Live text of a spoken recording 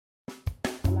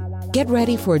Get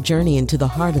ready for a journey into the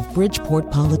heart of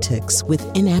Bridgeport politics with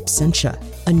In Absentia,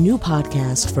 a new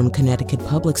podcast from Connecticut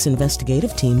Public's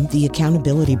investigative team, The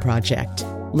Accountability Project.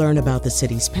 Learn about the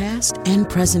city's past and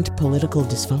present political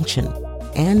dysfunction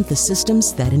and the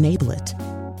systems that enable it.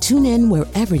 Tune in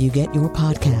wherever you get your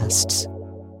podcasts.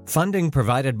 Funding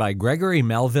provided by Gregory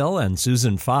Melville and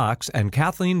Susan Fox and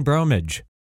Kathleen Bromage.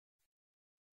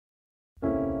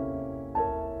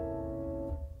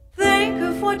 Think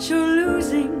of what you're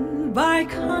losing by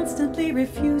constantly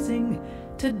refusing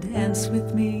to dance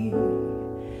with me.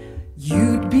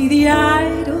 You'd be the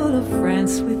idol of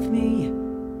France with me,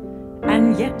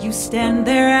 and yet you stand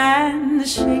there and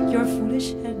shake your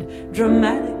foolish head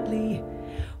dramatically,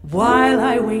 while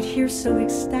I wait here so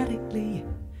ecstatically.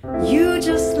 You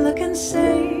just look and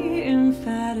say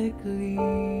emphatically,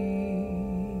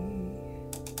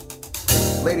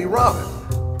 Lady Robin,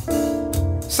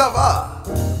 ça va?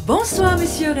 Bonsoir,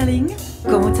 Monsieur Darling.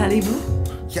 Comment allez-vous?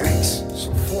 Yikes,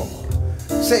 so formal.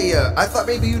 Say, I thought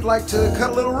maybe you'd like to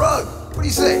cut a little rug. What do you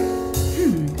say?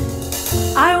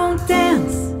 I won't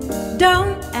dance,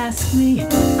 don't ask me.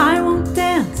 I won't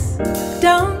dance,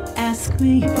 don't ask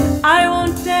me. I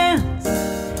won't dance,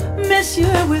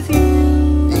 monsieur, with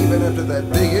you. Even after that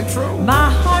big intro? My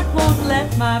heart won't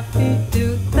let my feet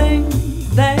do things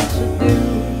they should do.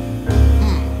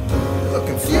 You look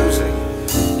confusing.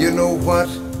 You know what?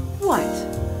 What?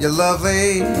 You're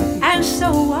lovely. And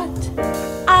so what?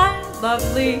 I'm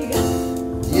lovely.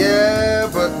 Yeah,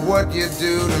 but what you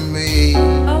do to me,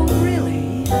 Oh,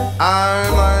 really?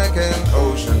 I'm like an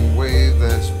ocean wave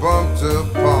that's bumped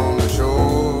upon the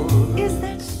shore. Is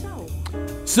that so?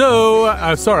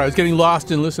 So, sorry, I was getting lost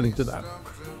in listening to that.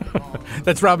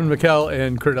 That's Robin McKell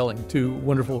and Kurt Elling, two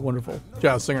wonderful, wonderful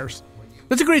jazz singers.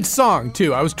 That's a great song,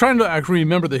 too. I was trying to actually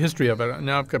remember the history of it.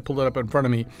 Now I've got pulled it up in front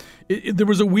of me. There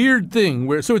was a weird thing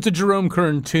where, so it's a Jerome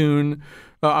Kern tune.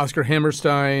 Oscar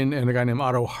Hammerstein and a guy named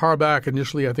Otto Harbach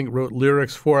initially, I think, wrote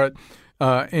lyrics for it.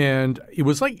 And it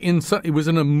was like it was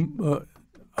in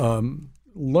a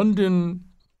London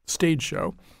stage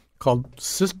show called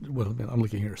I'm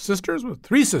looking here, Sisters, with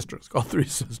Three Sisters, called Three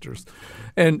Sisters.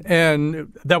 And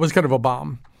that was kind of a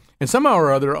bomb. And somehow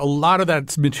or other, a lot of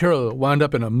that material wound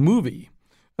up in a movie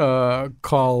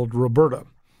called Roberta,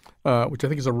 which I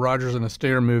think is a Rodgers and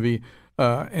Astaire movie.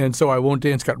 And so I Won't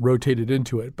Dance got rotated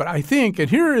into it. But I think, and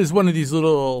here is one of these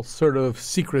little sort of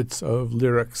secrets of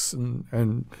lyrics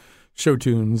and show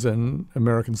tunes and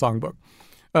American songbook.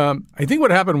 I think what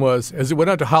happened was, as it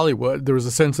went out to Hollywood, there was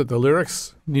a sense that the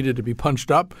lyrics needed to be punched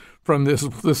up from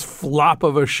this flop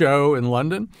of a show in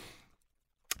London.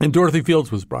 And Dorothy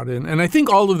Fields was brought in. And I think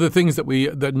all of the things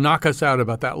that knock us out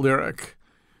about that lyric,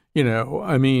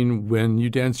 I mean, when you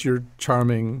dance, you're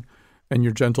charming and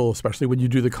you're gentle, especially when you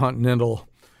do the continental.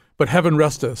 But heaven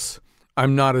rest us,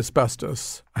 I'm not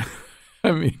asbestos.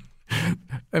 I mean,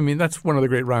 that's one of the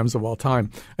great rhymes of all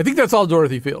time. I think that's all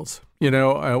Dorothy Fields.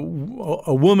 A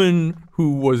woman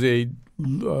who was a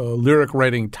lyric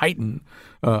writing titan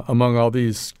among all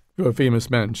these famous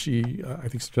men. She, I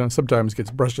think, sometimes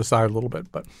gets brushed aside a little bit,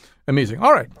 but amazing.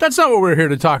 All right, that's not what we're here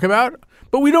to talk about,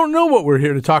 but we don't know what we're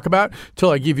here to talk about till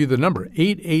I give you the number,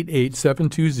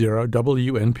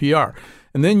 888-720-WNPR.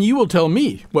 And then you will tell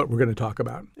me what we're going to talk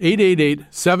about,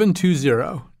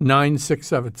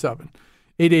 888-720-9677.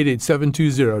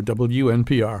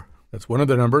 888-720-WNPR. That's one of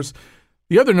the numbers.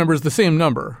 The other number is the same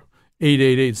number,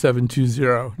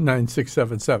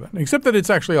 888-720-9677, except that it's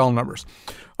actually all numbers.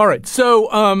 All right, so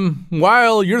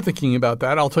while you're thinking about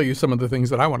that, I'll tell you some of the things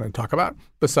that I want to talk about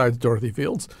besides Dorothy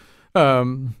Fields.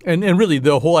 And really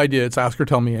the whole idea, it's Ask or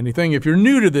Tell Me Anything. If you're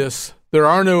new to this, there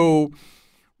are no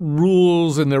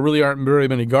rules and there really aren't very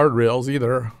many guardrails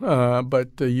either, but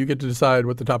you get to decide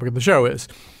what the topic of the show is.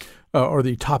 Or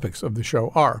the topics of the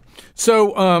show are.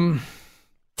 So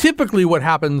typically what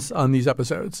happens on these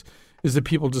episodes is that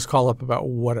people just call up about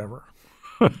whatever.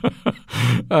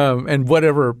 And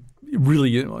whatever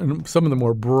really in some of the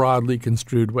more broadly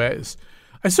construed ways.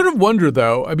 I sort of wonder,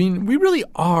 though, I mean, we really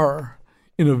are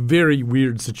in a very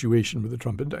weird situation with the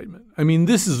Trump indictment. I mean,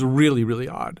 this is really, really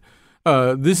odd.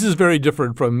 This is very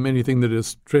different from anything that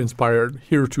has transpired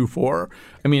heretofore.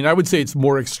 I mean, I would say it's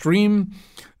more extreme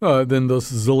than the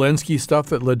Zelensky stuff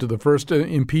that led to the first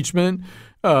impeachment.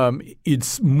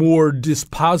 It's more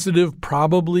dispositive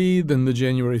probably than the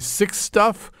January 6th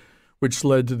stuff, which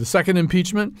led to the second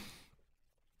impeachment.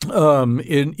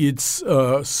 And it's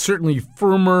certainly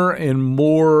firmer and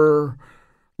more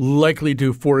likely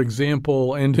to, for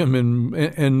example, end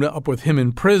up with him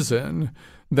in prison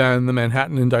than the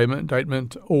Manhattan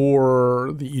indictment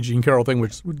or the E. Jean Carroll thing,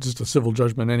 which was just a civil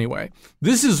judgment anyway.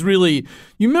 This is really,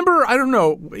 you remember, I don't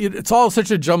know, it's all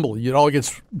such a jumble. It all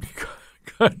gets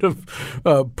kind of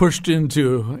pushed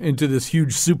into this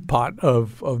huge soup pot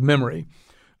of memory.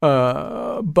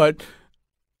 But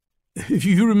if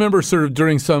you remember sort of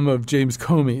during some of James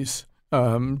Comey's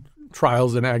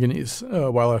trials and agonies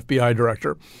while FBI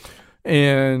director,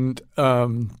 and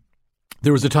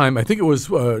there was a time, I think it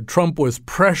was Trump was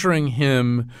pressuring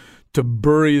him to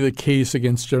bury the case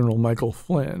against General Michael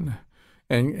Flynn,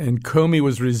 and Comey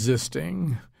was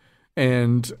resisting.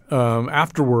 And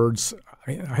afterwards,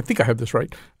 I think I have this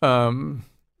right, Trump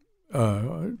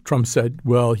said,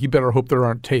 well, he better hope there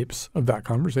aren't tapes of that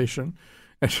conversation.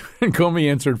 And Comey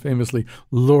answered famously,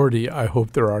 Lordy, I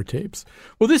hope there are tapes.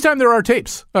 Well, this time there are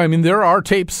tapes. I mean, there are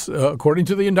tapes, according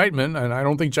to the indictment, and I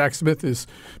don't think Jack Smith is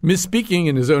misspeaking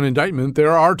in his own indictment.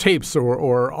 There are tapes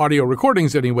or audio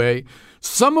recordings anyway,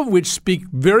 some of which speak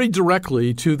very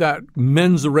directly to that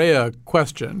mens rea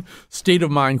question, state of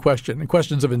mind question, and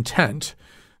questions of intent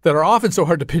that are often so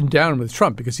hard to pin down with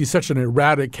Trump because he's such an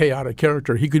erratic, chaotic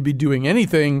character. He could be doing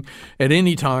anything at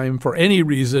any time for any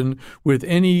reason with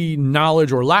any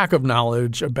knowledge or lack of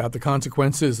knowledge about the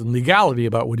consequences and legality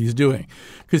about what he's doing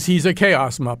because he's a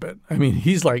chaos Muppet. I mean,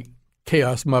 he's like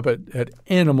chaos Muppet at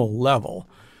animal level.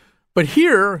 But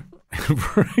here,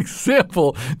 for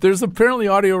example, there's apparently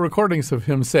audio recordings of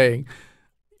him saying,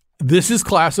 this is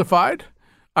classified.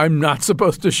 I'm not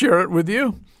supposed to share it with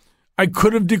you. I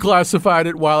could have declassified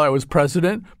it while I was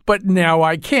president, but now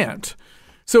I can't.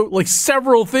 So like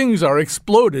several things are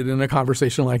exploded in a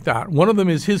conversation like that. One of them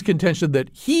is his contention that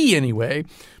he, anyway,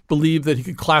 believed that he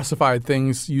could classify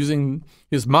things using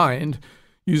his mind,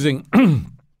 using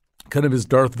kind of his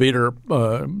Darth Vader,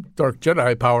 Dark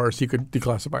Jedi powers. He could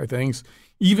declassify things.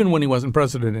 Even when he wasn't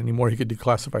president anymore, he could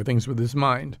declassify things with his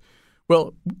mind.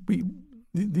 Well,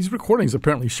 these recordings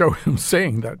apparently show him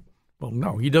saying that, well,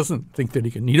 no, he doesn't think that he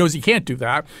can. He knows he can't do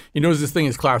that. He knows this thing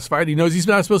is classified. He knows he's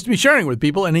not supposed to be sharing with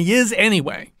people, and he is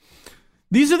anyway.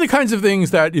 These are the kinds of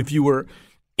things that if you were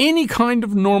any kind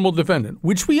of normal defendant,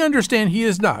 which we understand he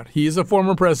is not. He is a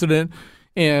former president,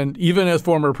 and even as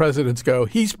former presidents go,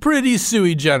 he's pretty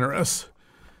sui generis.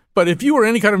 But if you were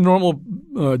any kind of normal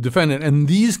defendant and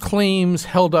these claims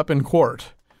held up in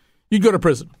court, you'd go to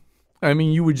prison. I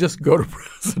mean, you would just go to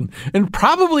prison and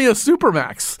probably a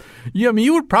supermax. Yeah, I mean,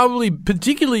 you would probably,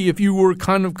 particularly if you were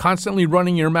kind of constantly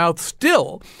running your mouth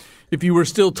still, if you were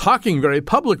still talking very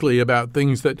publicly about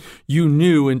things that you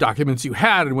knew and documents you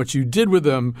had and what you did with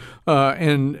them,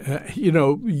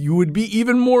 you would be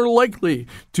even more likely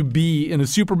to be in a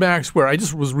supermax where I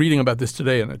just was reading about this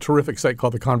today on a terrific site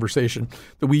called The Conversation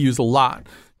that we use a lot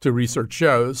to research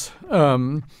shows.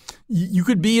 You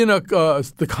could be in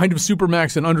the kind of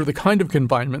supermax and under the kind of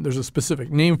confinement, there's a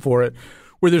specific name for it,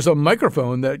 where there's a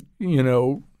microphone that,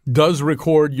 does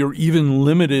record your even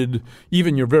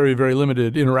your very, very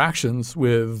limited interactions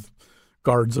with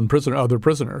guards and other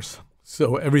prisoners.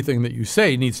 So everything that you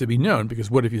say needs to be known because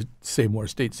what if you say more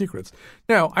state secrets?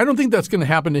 Now, I don't think that's going to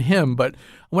happen to him, but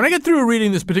when I get through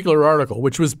reading this particular article,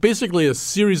 which was basically a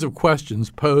series of questions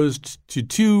posed to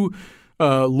two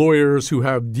lawyers who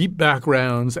have deep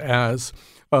backgrounds as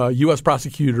U.S.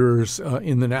 prosecutors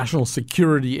in the national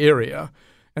security area.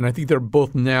 And I think they're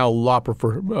both now law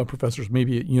professors,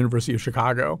 maybe at University of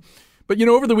Chicago. But,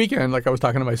 over the weekend, like I was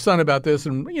talking to my son about this,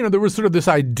 and, there was sort of this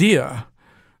idea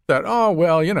that,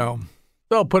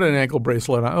 they'll put an ankle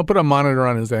bracelet on, they'll put a monitor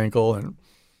on his ankle, and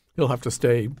he'll have to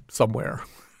stay somewhere.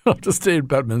 He'll have to stay in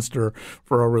Bedminster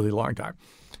for a really long time.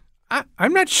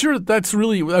 I'm not sure that's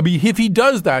really – I mean, if he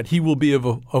does that, he will be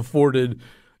afforded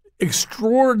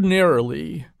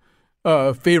extraordinarily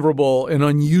favorable and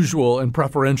unusual and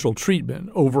preferential treatment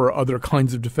over other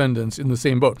kinds of defendants in the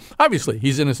same boat. Obviously,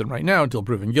 he's innocent right now until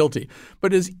proven guilty.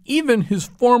 But as even his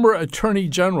former attorney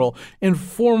general and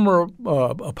former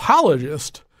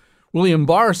apologist – William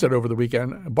Barr said over the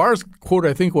weekend, Barr's quote,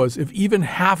 I think, was, if even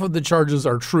half of the charges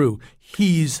are true,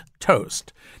 he's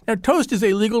toast. Now, toast is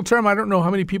a legal term. I don't know how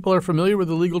many people are familiar with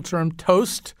the legal term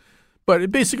toast, but it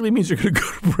basically means you're going to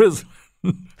go to prison.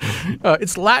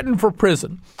 It's Latin for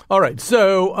prison. All right,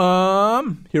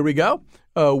 so here we go.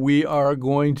 We are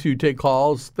going to take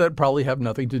calls that probably have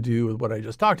nothing to do with what I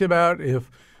just talked about. If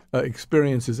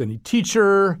experience is any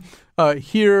teacher.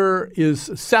 Here is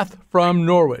Seth from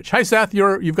Norwich. Hi, Seth.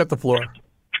 You've got the floor.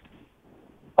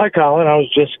 Hi, Colin. I was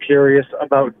just curious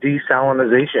about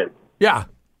desalinization. Yeah.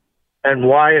 And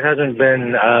why it hasn't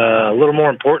been a little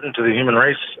more important to the human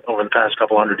race over the past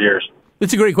couple hundred years.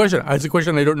 It's a great question. It's a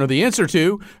question I don't know the answer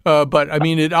to, but I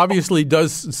mean, it obviously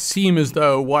does seem as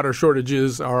though water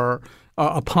shortages are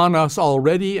upon us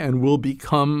already and will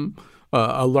become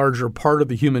a larger part of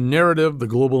the human narrative, the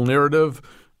global narrative.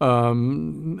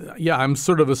 I'm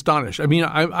sort of astonished. I mean,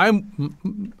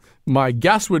 my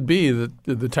guess would be that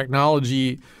the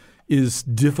technology is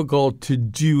difficult to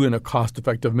do in a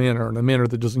cost-effective manner, in a manner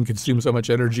that doesn't consume so much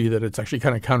energy that it's actually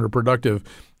kind of counterproductive,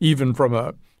 even from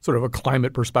a sort of a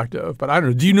climate perspective. But I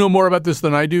don't know. Do you know more about this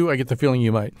than I do? I get the feeling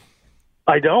you might.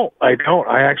 I don't. I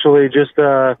actually just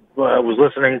was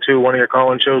listening to one of your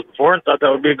call-in shows before and thought that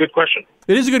would be a good question.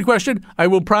 It is a good question. I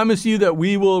will promise you that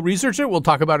we will research it. We'll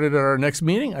talk about it at our next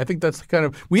meeting. I think that's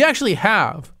we actually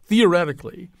have,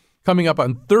 theoretically, coming up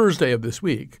on Thursday of this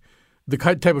week, the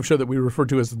type of show that we refer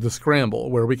to as the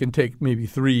Scramble, where we can take maybe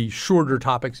 3 shorter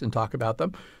topics and talk about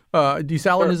them.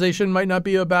 Desalinization might not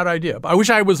be a bad idea. I wish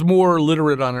I was more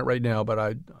literate on it right now,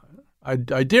 but I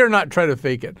dare not try to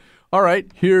fake it. All right,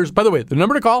 by the way, the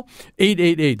number to call,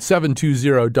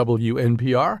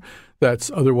 888-720-WNPR. That's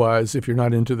otherwise, if you're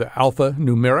not into the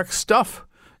alphanumeric stuff,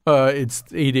 it's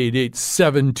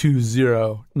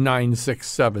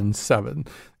 888-720-9677.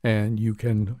 And you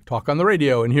can talk on the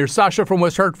radio. And here's Sasha from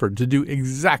West Hartford to do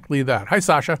exactly that. Hi,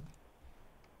 Sasha.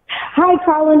 Hi,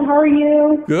 Colin. How are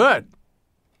you? Good.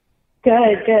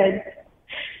 Good.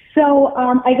 So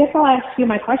I guess I'll ask you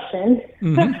my questions.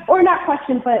 Or not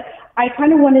questions, but I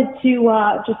kind of wanted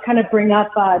to just kind of bring up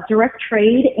Direct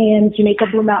Trade and Jamaica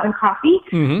Blue Mountain Coffee.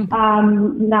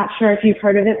 Not sure if you've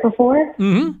heard of it before.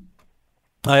 I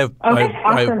have. Okay, I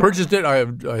awesome. have purchased it. I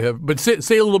have. But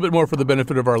say a little bit more for the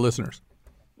benefit of our listeners.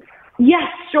 Yes,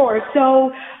 sure.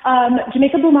 So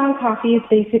Jamaica Blue Mountain Coffee is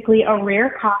basically a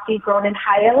rare coffee grown in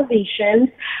high elevations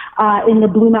in the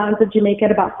Blue Mountains of Jamaica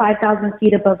at about 5,000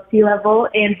 feet above sea level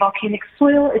in volcanic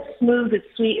soil. It's smooth, it's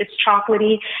sweet, it's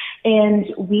chocolatey, and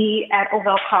we at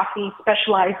Ovell Coffee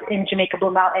specialize in Jamaica Blue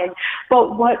Mountain.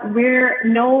 But what we're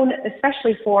known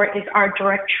especially for is our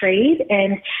direct trade,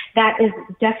 and that is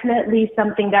definitely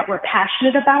something that we're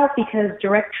passionate about because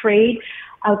direct trade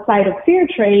outside of fair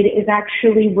trade is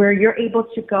actually where you're able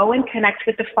to go and connect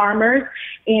with the farmers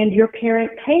and you're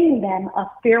paying them a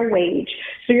fair wage.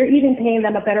 So you're even paying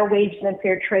them a better wage than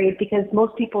fair trade because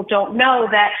most people don't know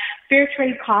that fair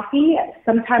trade coffee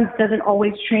sometimes doesn't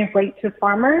always translate to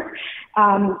farmers.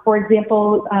 For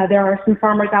example, there are some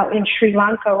farmers out in Sri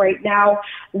Lanka right now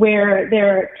where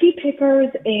they're tea pickers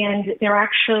and they're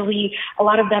actually, a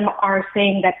lot of them are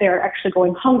saying that they're actually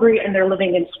going hungry and they're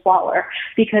living in squalor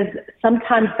because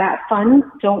sometimes that funds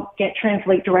don't get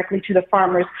translated directly to the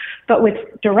farmers. But with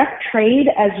direct trade,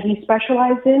 as we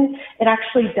specialize in, it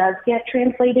actually does get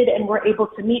translated and we're able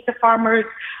to meet the farmers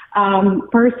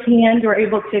firsthand. We're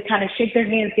able to kind of shake their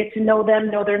hands, get to know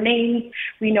them, know their names.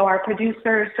 We know our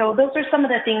producers. So those are some of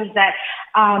the things that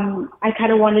I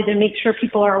kind of wanted to make sure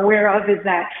people are aware of is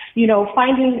that, you know,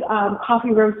 finding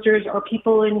coffee roasters or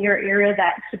people in your area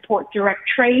that support direct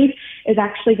trade is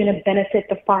actually going to benefit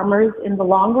the farmers in the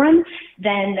long run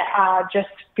than just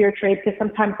fair trade because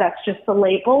sometimes that's just the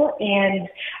label and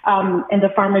the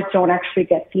farmers don't actually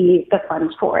get the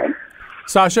funds for it.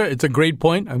 Sasha, it's a great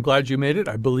point. I'm glad you made it.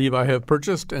 I believe I have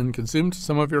purchased and consumed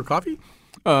some of your coffee.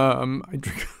 I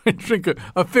drink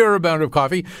a fair amount of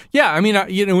coffee. Yeah, I mean,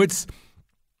 it's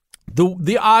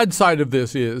the odd side of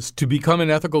this is to become an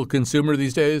ethical consumer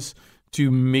these days, to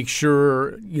make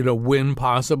sure, when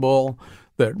possible,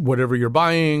 that whatever you're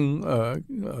buying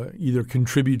either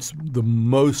contributes the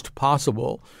most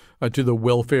possible to the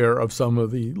welfare of some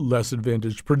of the less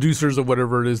advantaged producers of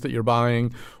whatever it is that you're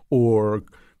buying or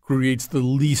creates the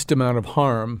least amount of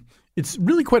harm. It's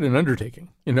really quite an undertaking.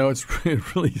 It's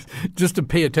really just to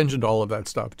pay attention to all of that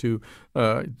stuff, to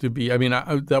be. I mean,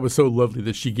 that was so lovely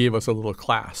that she gave us a little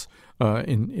class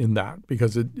in that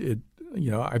because it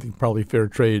I think probably fair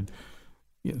trade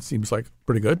seems like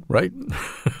pretty good, right?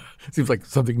 Seems like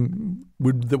something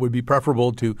that would be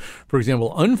preferable to, for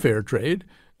example, unfair trade.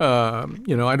 I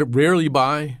rarely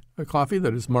buy a coffee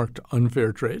that is marked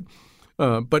unfair trade.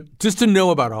 But just to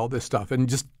know about all this stuff and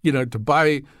just, to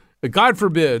buy, God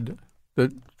forbid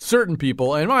that certain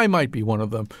people, and I might be one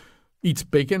of them, eats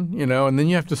bacon, and then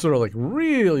you have to sort of like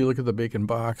really look at the bacon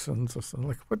box and just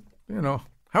like, what,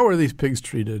 how are these pigs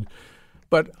treated?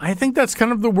 But I think that's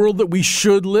kind of the world that we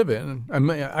should live in.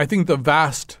 I think the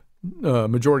vast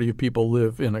majority of people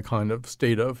live in a kind of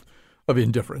state of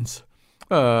indifference.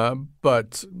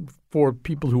 But for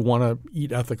people who want to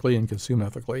eat ethically and consume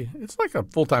ethically, it's like a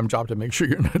full-time job to make sure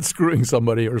you're not screwing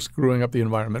somebody or screwing up the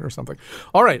environment or something.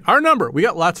 All right, our number. We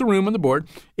got lots of room on the board.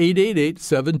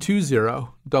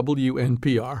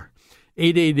 888-720-WNPR.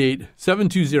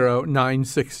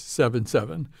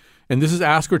 888-720-9677. And this is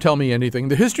Ask or Tell Me Anything.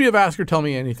 The history of Ask or Tell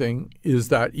Me Anything is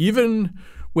that even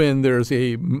when there's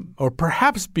or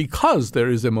perhaps because there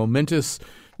is a momentous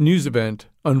news event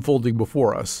unfolding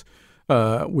before us,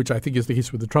 which I think is the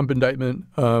case with the Trump indictment,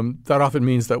 that often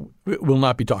means that it will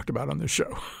not be talked about on this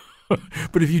show.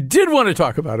 But if you did want to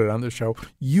talk about it on the show,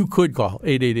 you could call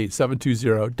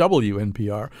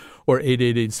 888-720-WNPR or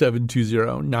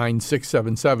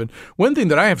 888-720-9677. One thing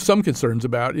that I have some concerns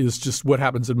about is just what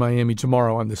happens in Miami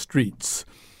tomorrow on the streets.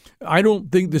 I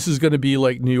don't think this is going to be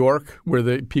like New York, where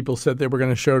the people said they were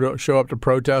going to show up to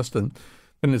protest, and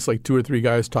it's like 2 or 3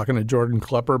 guys talking to Jordan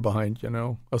Klepper behind,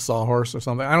 a sawhorse or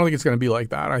something. I don't think it's going to be like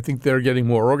that. I think they're getting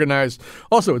more organized.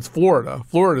 Also, it's Florida.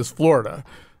 Florida's Florida.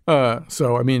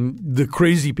 So, I mean, the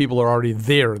crazy people are already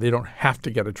there. They don't have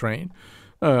to get a train.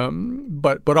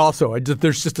 But also,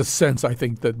 there's just a sense, I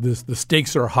think, that the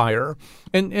stakes are higher.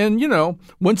 And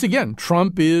once again,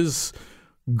 Trump is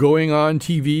going on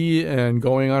TV and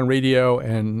going on radio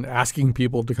and asking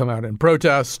people to come out and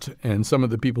protest. And some of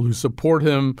the people who support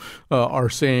him are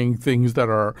saying things that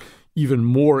are even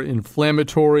more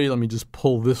inflammatory. Let me just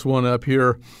pull this one up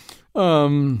here.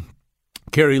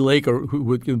 Carrie Lake,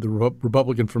 the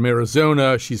Republican from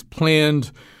Arizona, she's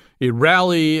planned a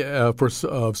rally of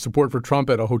support for Trump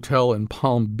at a hotel in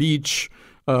Palm Beach.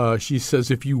 She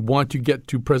says, if you want to get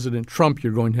to President Trump,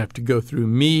 you're going to have to go through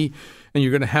me, and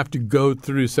you're going to have to go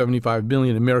through 75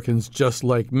 million Americans just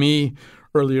like me.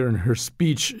 Earlier in her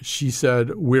speech, she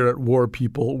said, we're at war,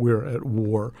 people, we're at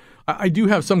war. I do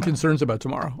have some concerns about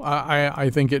tomorrow. I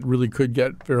think it really could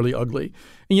get fairly ugly.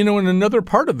 And, and another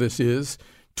part of this is,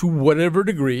 to whatever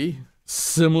degree,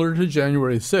 similar to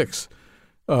January 6th,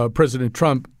 President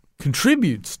Trump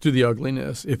contributes to the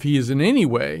ugliness, if he is in any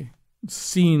way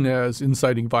seen as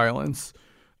inciting violence,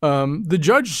 the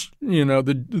judge,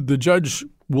 the judge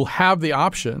will have the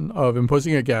option of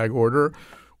imposing a gag order,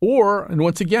 and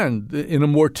once again, in a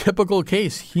more typical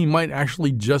case, he might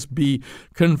actually just be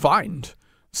confined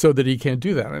so that he can't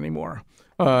do that anymore.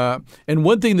 And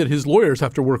one thing that his lawyers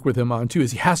have to work with him on, too,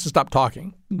 is he has to stop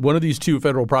talking. One of these 2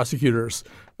 federal prosecutors,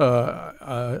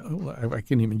 I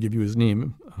can't even give you his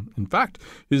name. In fact,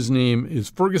 his name is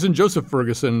Joseph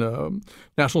Ferguson,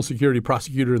 national security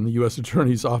prosecutor in the U.S.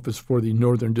 Attorney's Office for the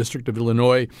Northern District of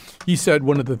Illinois. He said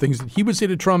one of the things that he would say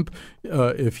to Trump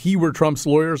if he were Trump's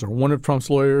lawyers or one of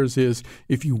Trump's lawyers is,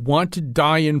 if you want to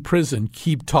die in prison,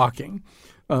 keep talking.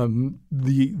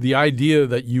 The idea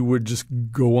that you would just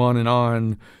go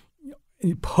on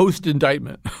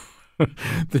post-indictment,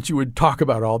 that you would talk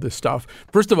about all this stuff.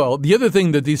 First of all, the other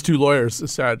thing that these 2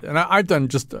 lawyers said, and I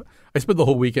spent the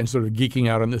whole weekend sort of geeking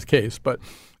out on this case, but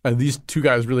these 2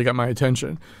 guys really got my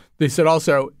attention. They said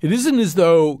also, it isn't as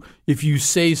though if you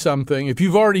say something, if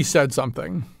you've already said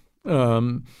something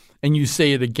and you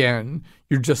say it again,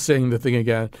 you're just saying the thing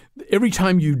again. Every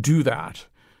time you do that,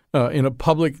 in a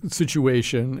public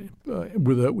situation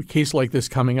with a case like this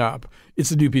coming up, it's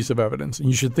a new piece of evidence. And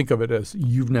you should think of it as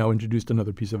you've now introduced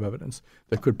another piece of evidence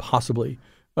that could possibly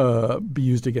be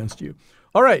used against you.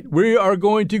 All right. We are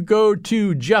going to go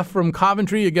to Jeff from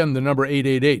Coventry. Again, the number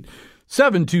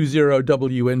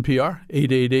 888-720-WNPR,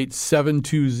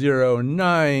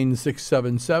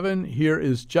 888-720-9677. Here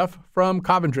is Jeff from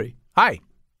Coventry. Hi.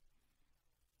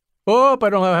 Oh, I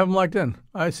don't have him locked in.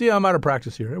 I see I'm out of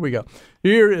practice here. Here we go.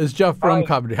 Here is Jeff from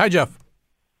Coventry. Hi, Jeff.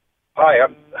 Hi.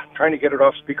 I'm trying to get it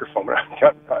off speakerphone, but I'm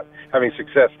not having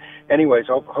success. Anyways,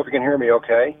 I hope you can hear me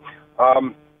okay.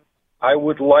 I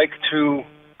would like to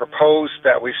propose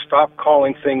that we stop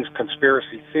calling things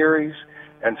conspiracy theories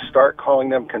and start calling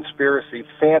them conspiracy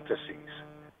fantasies.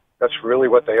 That's really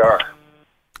what they are.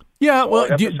 Yeah, well,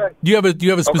 do you have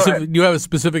a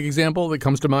specific example that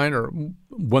comes to mind, or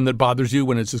one that bothers you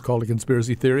when it's just called a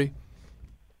conspiracy theory?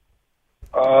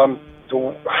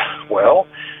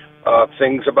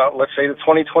 Things about, let's say, the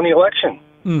 2020 election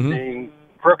being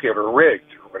crooked or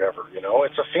rigged or whatever.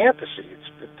 It's a fantasy.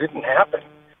 It didn't happen.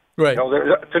 Right.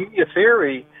 To me, a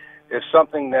theory is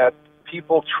something that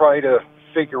people try to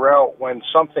figure out when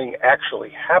something actually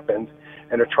happened,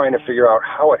 and they're trying to figure out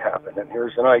how it happened. And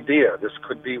here's an idea. This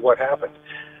could be what happened.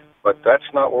 But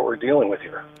that's not what we're dealing with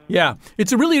here. Yeah.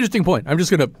 It's a really interesting point. I'm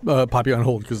just going to pop you on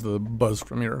hold because of the buzz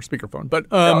from your speakerphone. But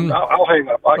I'll hang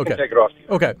up. I can take it off to you.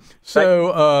 Okay.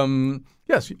 So,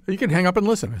 yes, you can hang up and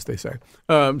listen, as they say.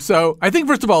 So I think,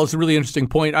 first of all, it's a really interesting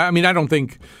point. I mean, I don't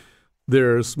think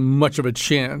there's much of a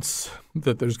chance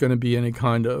that there's going to be any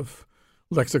kind of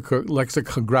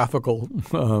lexicographical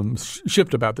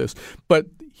shift about this. But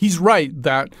he's right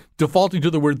that defaulting to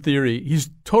the word theory,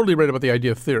 he's totally right about the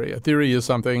idea of theory. A theory is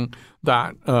something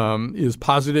that is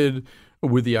posited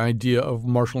with the idea of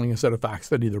marshaling a set of facts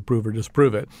that either prove or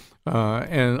disprove it.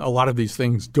 And a lot of these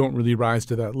things don't really rise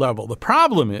to that level. The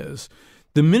problem is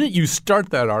The minute you start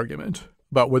that argument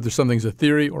about whether something's a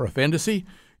theory or a fantasy,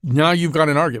 now you've got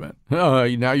an argument. Now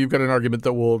you've got an argument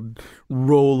that will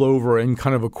roll over and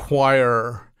kind of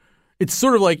acquire. It's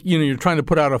sort of like, you're trying to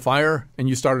put out a fire and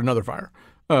you start another fire.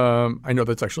 I know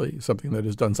that's actually something that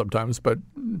is done sometimes, but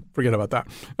forget about that.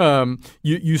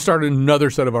 You start another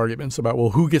set of arguments about,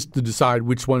 well, who gets to decide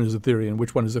which one is a theory and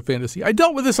which one is a fantasy. I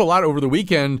dealt with this a lot over the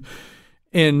weekend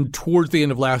and towards the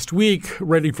end of last week,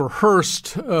 ready for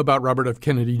Hearst, about Robert F.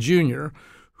 Kennedy Jr.,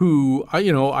 who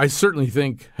I certainly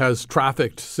think has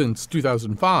trafficked since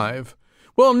 2005.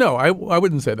 Well, no, I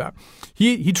wouldn't say that.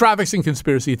 He traffics in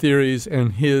conspiracy theories,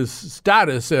 and his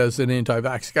status as an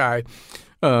anti-vax guy,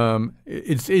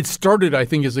 it started, I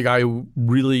think, as a guy who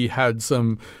really had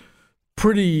some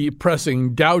pretty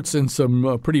pressing doubts and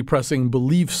some pretty pressing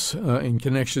beliefs in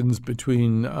connections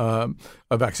between a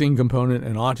vaccine component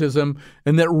and autism,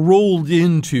 and that rolled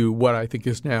into what I think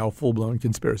is now full-blown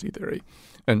conspiracy theory.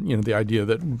 And, the idea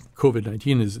that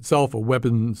COVID-19 is itself a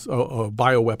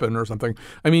bioweapon or something.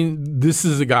 I mean, this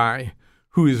is a guy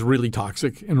who is really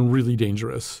toxic and really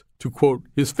dangerous. To quote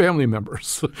his family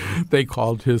members, they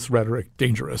called his rhetoric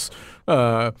dangerous.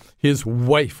 His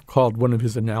wife called one of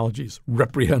his analogies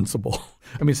reprehensible.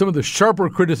 I mean, some of the sharper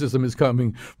criticism is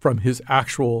coming from his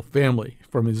actual family,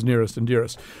 from his nearest and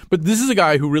dearest. But this is a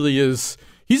guy who really is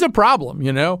 – he's a problem,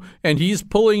 and he's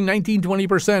pulling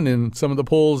 19-20% in some of the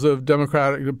polls of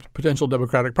potential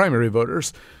Democratic primary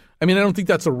voters. I mean, I don't think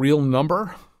that's a real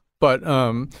number. But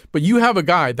you have a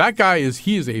guy. That guy is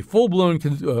a full-blown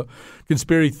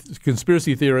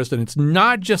conspiracy theorist, and it's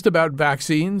not just about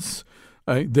vaccines.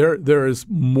 There is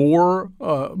more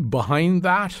behind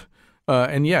that.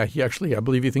 And yeah, I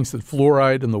believe he thinks that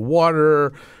fluoride in the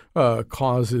water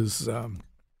causes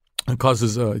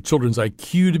children's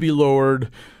IQ to be lowered.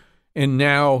 And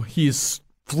now he's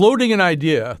floating an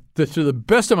idea that, to the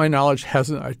best of my knowledge,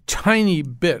 has a tiny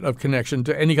bit of connection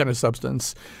to any kind of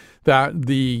substance, that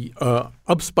the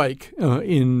upspike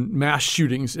in mass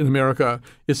shootings in America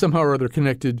is somehow or other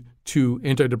connected to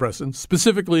antidepressants,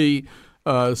 specifically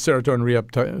serotonin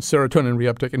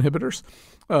reuptake inhibitors,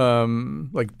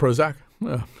 like Prozac.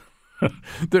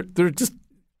 There just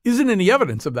isn't any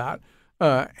evidence of that.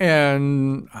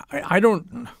 And I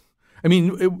don't – I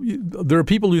mean, there are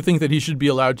people who think that he should be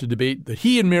allowed to debate – that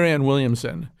he and Marianne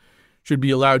Williamson should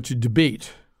be allowed to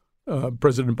debate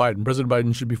President Biden. President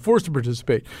Biden should be forced to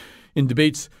participate in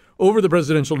debates over the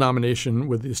presidential nomination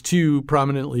with his two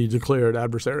prominently declared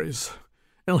adversaries.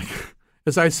 And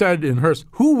as I said in Hearst,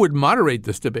 who would moderate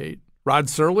this debate? Rod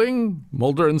Serling?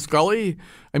 Mulder and Scully?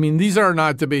 I mean, these are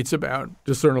not debates about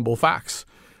discernible facts.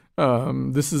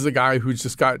 This is a guy who's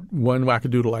just got one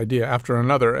wackadoodle idea after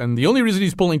another. And the only reason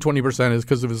he's pulling 20% is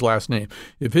because of his last name.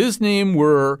 If his name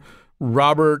were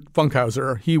Robert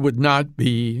Funkhauser, he would not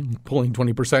be pulling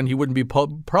 20%. He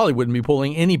probably wouldn't be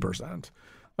pulling any percent.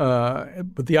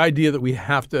 But the idea that we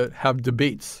have to have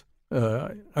debates.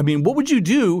 I mean, what would you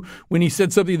do when he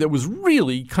said something that was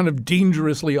really kind of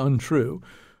dangerously untrue?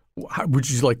 Would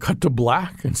you cut to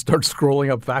black and start scrolling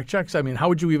up fact checks? I mean, how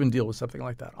would you even deal with something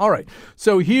like that? All right.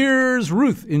 So here's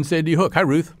Ruth in Sandy Hook. Hi,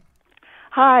 Ruth.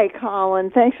 Hi, Colin.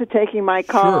 Thanks for taking my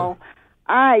call. Sure.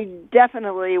 I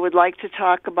definitely would like to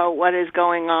talk about what is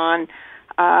going on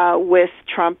with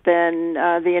Trump and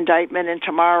the indictment and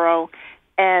tomorrow,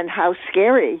 and how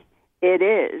scary it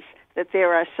is that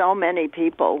there are so many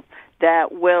people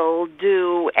that will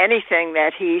do anything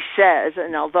that he says,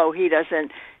 and although he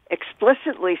doesn't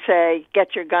explicitly say,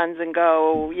 get your guns and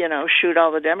go, shoot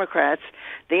all the Democrats,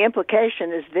 the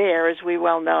implication is there, as we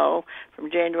well know,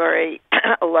 from January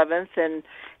 11th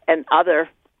and other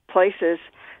places.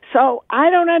 So I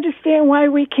don't understand why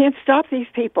we can't stop these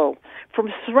people from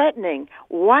threatening.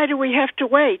 Why do we have to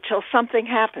wait till something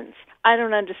happens? I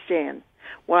don't understand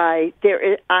why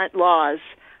there aren't laws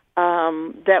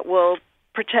that will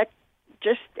protect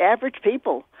just average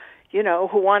people,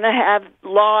 who want to have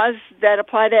laws that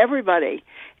apply to everybody.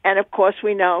 And, of course,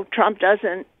 we know Trump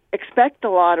doesn't expect the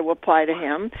law to apply to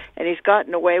him, and he's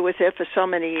gotten away with it for so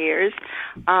many years.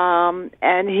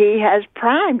 And he has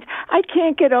primed. I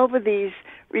can't get over these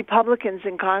Republicans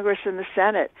in Congress and the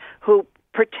Senate who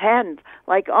pretend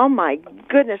like, oh, my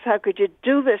goodness, how could you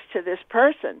do this to this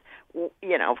person?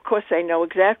 Of course, they know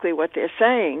exactly what they're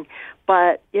saying,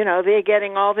 but, they're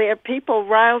getting all their people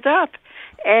riled up.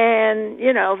 And,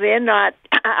 they're not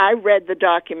 – I read the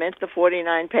document, the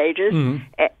 49 pages,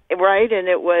 right, and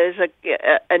it was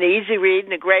an easy read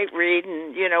and a great read,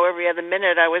 and, every other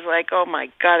minute I was like, oh, my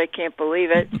God, I can't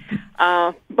believe it.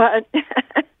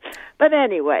 But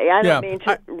anyway, I don't mean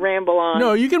to ramble on.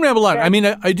 No, you can ramble on. I mean,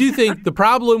 I do think the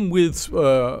problem with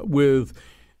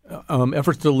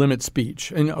efforts to limit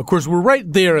speech. And, of course, we're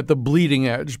right there at the bleeding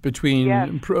edge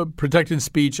between protected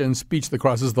speech and speech that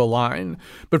crosses the line.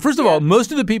 But first of all,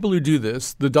 most of the people who do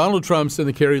this, the Donald Trumps and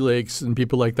the Carrie Lakes and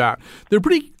people like that,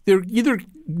 they're either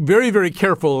very, very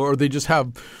careful or they just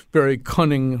have very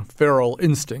cunning, feral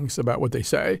instincts about what they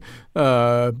say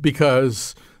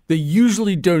because they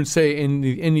usually don't say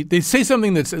any. They say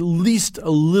something that's at least a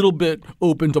little bit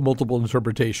open to multiple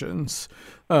interpretations,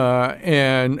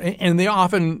 and they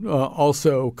often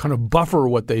also kind of buffer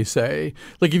what they say.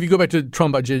 Like if you go back to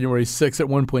Trump on January 6th, at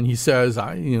one point he says,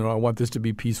 "I want this to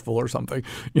be peaceful" or something,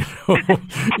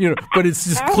 But it's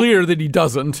just clear that he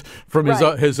doesn't from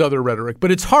his other rhetoric.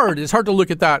 But it's hard. It's hard to look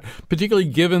at that, particularly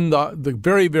given the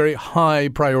very, very high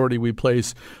priority we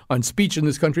place on speech in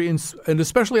this country, and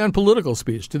especially on political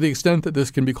speech. To the extent that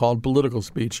this can be called political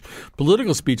speech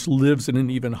lives in an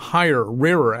even higher,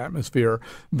 rarer atmosphere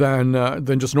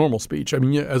than just normal speech. I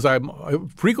mean, as I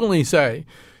frequently say,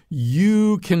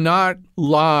 you cannot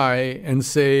lie and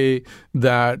say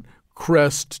that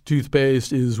Crest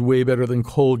toothpaste is way better than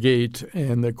Colgate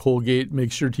and that Colgate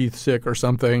makes your teeth sick or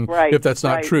something if that's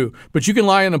not true. But you can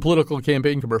lie in a political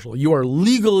campaign commercial. You are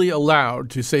legally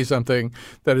allowed to say something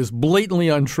that is blatantly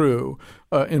untrue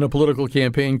in a political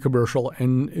campaign commercial,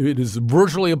 and it is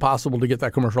virtually impossible to get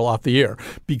that commercial off the air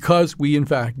because we, in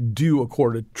fact, do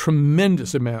accord a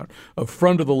tremendous amount of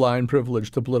front-of-the-line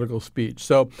privilege to political speech.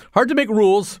 So hard to make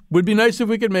rules. Would be nice if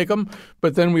we could make them,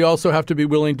 but then we also have to be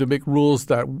willing to make rules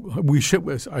that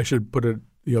I should put it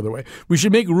the other way. We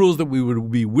should make rules that we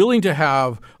would be willing to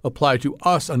have apply to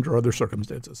us under other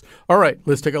circumstances. All right,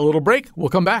 let's take a little break. We'll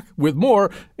come back with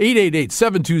more.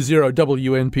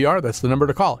 888-720-WNPR. That's the number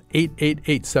to call.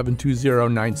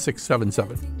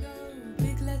 888-720-9677.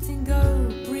 Big letting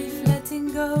go, brief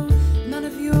letting go. None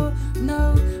of you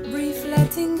know. Brief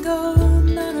letting go.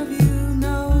 None of you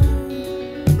know.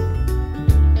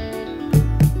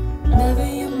 Never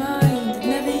you mind,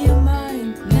 never you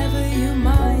mind, never you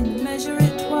mind. Measure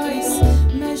it twice,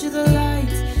 measure the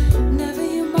light. Never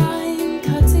you mind,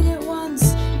 cutting it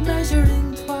once,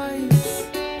 measuring twice.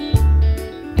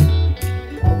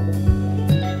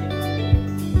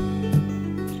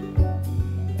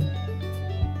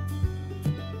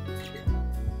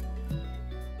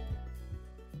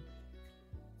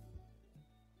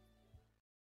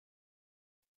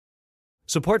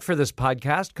 Support for this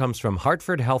podcast comes from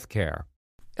Hartford Healthcare.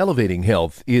 Elevating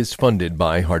Health is funded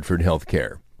by Hartford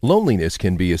Healthcare. Loneliness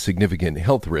can be a significant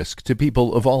health risk to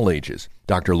people of all ages.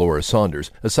 Dr. Laura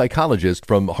Saunders, a psychologist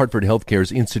from Hartford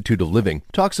Healthcare's Institute of Living,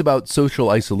 talks about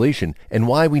social isolation and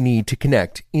why we need to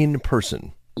connect in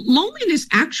person. Loneliness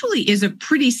actually is a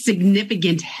pretty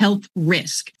significant health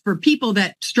risk for people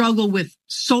that struggle with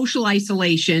social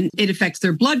isolation. It affects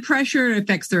their blood pressure, it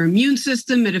affects their immune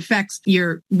system, it affects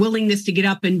your willingness to get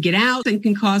up and get out, and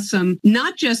can cause some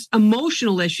not just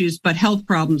emotional issues, but health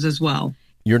problems as well.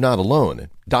 You're not alone.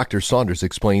 Dr. Saunders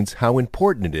explains how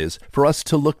important it is for us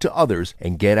to look to others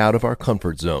and get out of our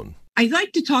comfort zone. I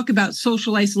like to talk about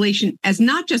social isolation as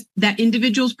not just that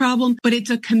individual's problem, but it's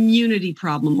a community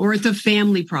problem or it's a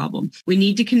family problem. We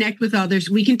need to connect with others.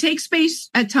 We can take space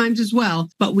at times as well,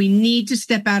 but we need to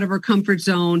step out of our comfort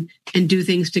zone and do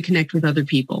things to connect with other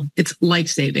people. It's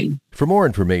life-saving. For more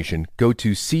information, go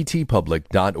to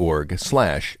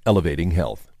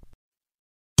ctpublic.org/elevatinghealth.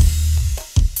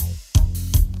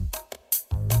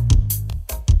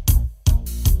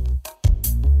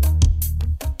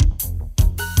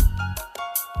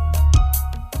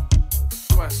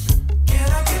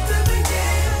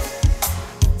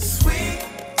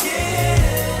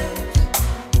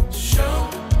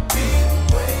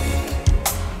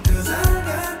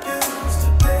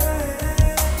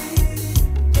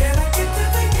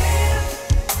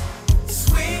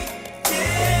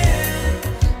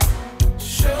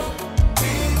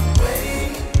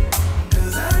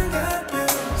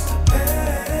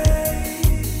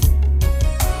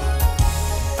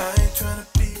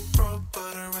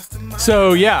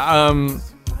 So, that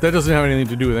doesn't have anything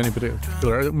to do with any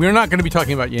particular. We're not going to be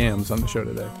talking about yams on the show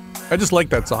today. I just like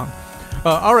that song.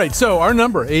 All right, so our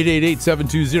number,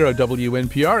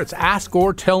 888-720-WNPR. It's Ask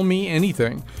or Tell Me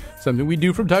Anything, something we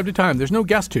do from time to time. There's no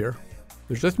guest here.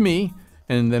 There's just me,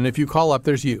 and then if you call up,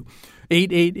 there's you.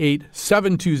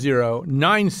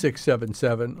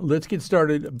 888-720-9677. Let's get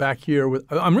started back here with.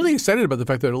 I'm really excited about the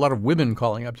fact that there are a lot of women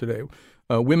calling up today.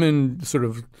 Women sort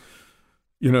of,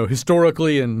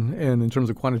 historically and in terms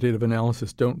of quantitative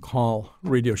analysis, don't call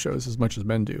radio shows as much as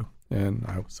men do. And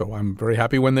so I'm very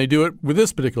happy when they do it with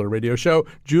this particular radio show.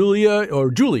 Julie,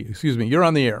 you're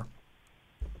on the air.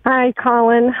 Hi,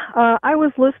 Colin. I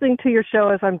was listening to your show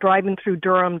as I'm driving through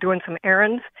Durham doing some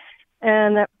errands,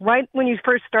 And right when you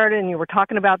first started and you were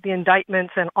talking about the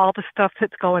indictments and all the stuff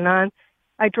that's going on,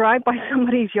 I drive by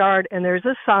somebody's yard and there's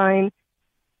a sign,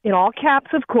 in all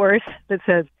caps, of course, that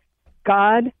says,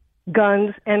 God,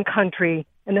 guns, and country,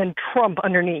 and then Trump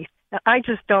underneath. And I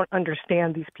just don't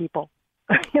understand these people.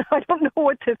 I don't know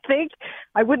what to think.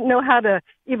 I wouldn't know how to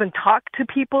even talk to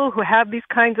people who have these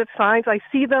kinds of signs. I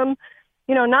see them,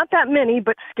 not that many,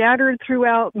 but scattered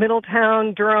throughout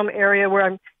Middletown, Durham area where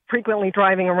I'm frequently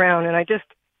driving around. And I just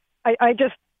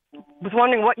was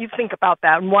wondering what you think about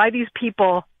that and why these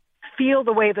people feel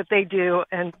the way that they do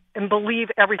and believe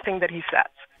everything that he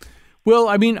says. Well,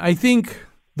 I mean, I think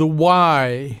the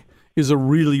why is a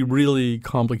really, really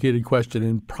complicated question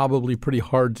and probably pretty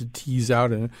hard to tease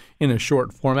out in a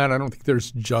short format. I don't think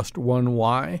there's just one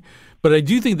why. But I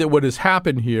do think that what has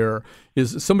happened here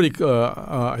is somebody,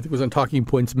 I think it was on Talking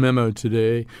Points memo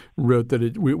today, wrote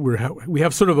that we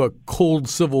have sort of a cold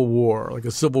civil war, like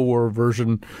a civil war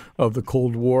version of the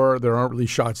Cold War. There aren't really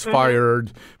shots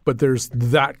fired, but there's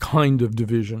that kind of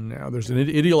division now. There's an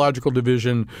ideological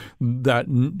division that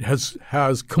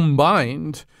has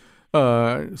combined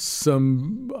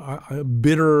some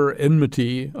bitter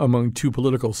enmity among two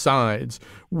political sides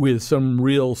with some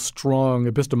real strong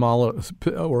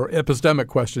epistemic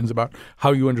questions about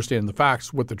how you understand the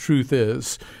facts, what the truth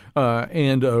is,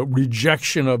 and a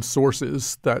rejection of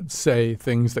sources that say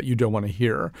things that you don't want to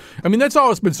hear. I mean, that's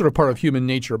always been sort of part of human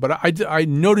nature, but I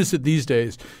notice it these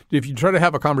days. If you try to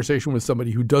have a conversation with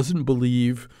somebody who doesn't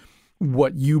believe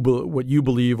what you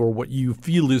believe or what you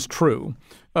feel is true,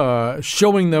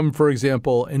 showing them, for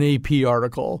example, an AP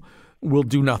article will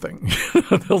do nothing.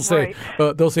 They'll say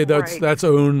that's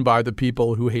owned by the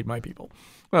people who hate my people.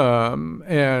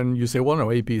 And you say, well,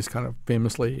 no, AP is kind of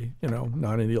famously,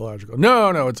 non-ideological.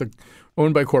 No, it's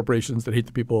owned by corporations that hate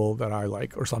the people that I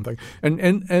like or something.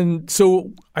 And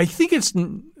so I think it's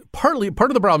part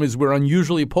of the problem is we're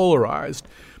unusually polarized.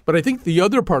 But I think the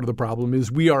other part of the problem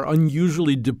is we are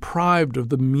unusually deprived of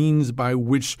the means by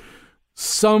which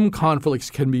some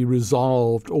conflicts can be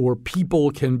resolved or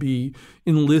people can be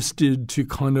enlisted to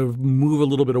kind of move a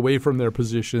little bit away from their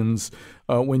positions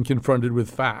when confronted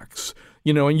with facts.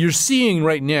 And you're seeing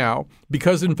right now,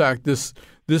 because in fact this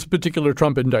particular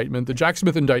Trump indictment, the Jack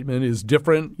Smith indictment, is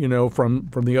different, from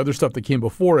the other stuff that came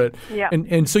before it. Yeah.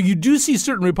 And so you do see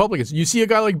certain Republicans. You see a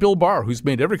guy like Bill Barr, who's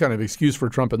made every kind of excuse for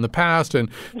Trump in the past and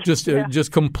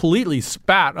just completely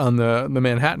spat on the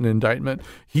Manhattan indictment.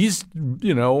 He's,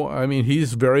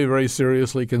 he's very, very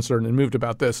seriously concerned and moved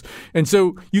about this. And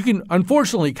so you can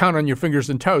unfortunately count on your fingers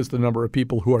and toes the number of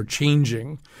people who are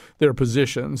changing their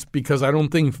positions, because I don't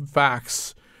think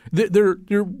facts –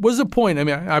 There was a point. I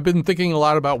mean, I've been thinking a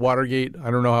lot about Watergate. I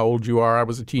don't know how old you are. I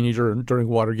was a teenager during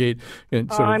Watergate.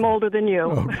 I'm older than you.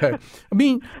 Okay. I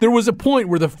mean, there was a point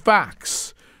where the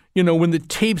facts, when the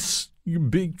tapes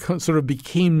sort of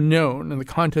became known and the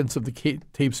contents of the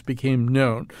tapes became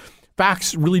known,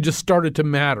 facts really just started to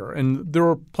matter. And there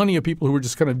were plenty of people who were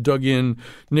just kind of dug in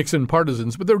Nixon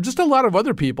partisans. But there were just a lot of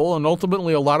other people, and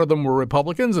ultimately a lot of them were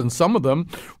Republicans, and some of them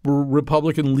were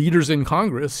Republican leaders in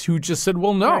Congress who just said,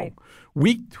 well, no,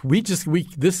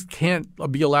 this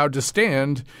can't be allowed to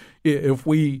stand if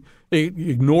we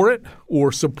ignore it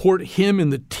or support him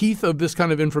in the teeth of this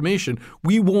kind of information.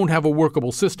 We won't have a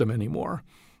workable system anymore.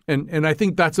 And I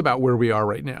think that's about where we are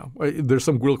right now. There's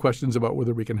some real questions about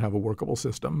whether we can have a workable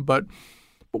system, but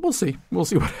we'll see. We'll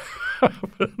see what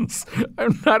happens.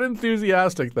 I'm not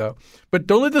enthusiastic, though. But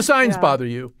don't let the signs bother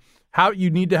you. You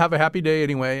need to have a happy day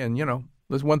anyway, and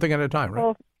there's one thing at a time, right?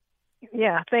 Well,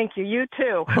 yeah, thank you. You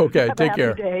too. Okay, have take a care.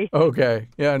 Happy day. Okay,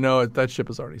 yeah, no, that ship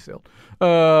has already sailed.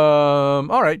 All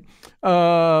right,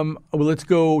 well, let's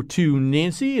go to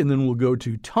Nancy, and then we'll go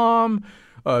to Tom.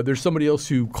 There's somebody else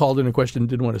who called in a question and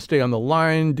didn't want to stay on the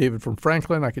line. David from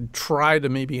Franklin. I could try to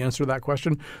maybe answer that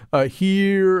question.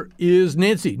 Here is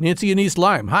Nancy. Nancy in East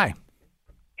Lyme. Hi.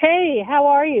 Hey, how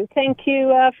are you? Thank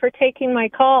you for taking my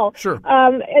call. Sure.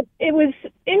 It was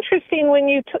interesting when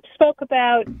you spoke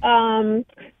about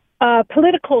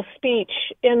political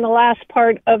speech in the last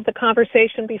part of the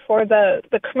conversation before the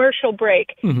commercial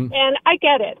break. Mm-hmm. And I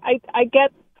get it. I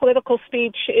get political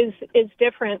speech is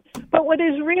different. But what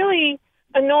is really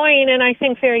annoying and I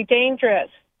think very dangerous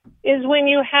is when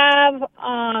you have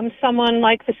someone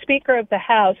like the Speaker of the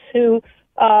House who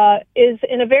is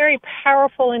in a very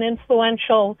powerful and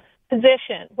influential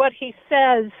position. What he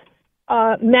says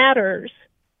matters.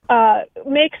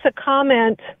 Makes a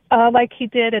comment like he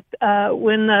did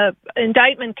when the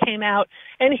indictment came out,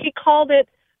 and he called it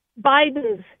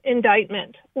Biden's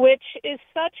indictment, which is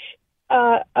such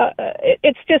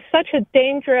it's just such a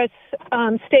dangerous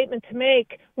statement to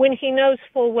make when he knows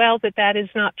full well that that is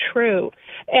not true.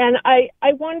 And I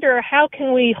wonder, how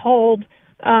can we hold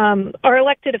our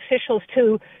elected officials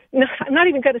to, I'm not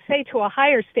even going to say to a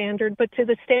higher standard, but to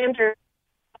the standard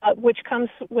which comes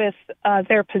with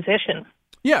their position.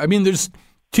 Yeah, I mean, there's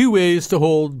two ways to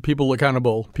hold people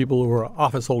accountable, people who are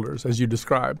office holders, as you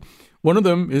described. One of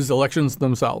them is elections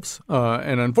themselves.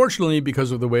 And unfortunately,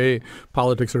 because of the way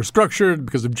politics are structured,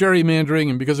 because of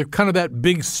gerrymandering, and because of kind of that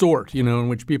big sort, in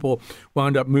which people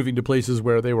wound up moving to places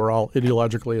where they were all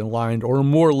ideologically aligned or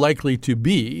more likely to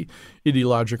be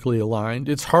ideologically aligned,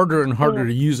 it's harder and harder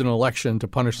to use an election to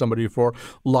punish somebody for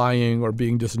lying or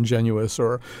being disingenuous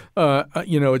or,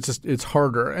 it's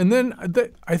harder. And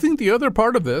then I think the other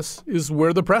part of this is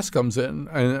where the press comes in.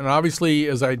 And obviously,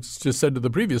 as I just said to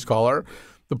the previous caller,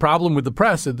 the problem with the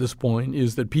press at this point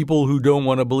is that people who don't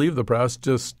want to believe the press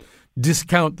just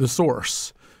discount the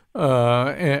source. But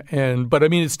I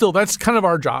mean, it's still, that's kind of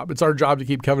our job. It's our job to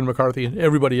keep Kevin McCarthy and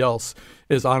everybody else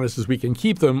as honest as we can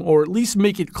keep them, or at least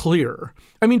make it clear.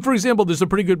 I mean, for example, there's a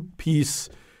pretty good piece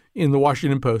in the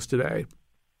Washington Post today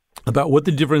about what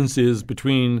the difference is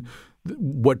between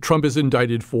what Trump is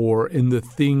indicted for and the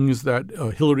things that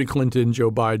Hillary Clinton,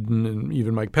 Joe Biden, and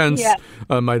even Mike Pence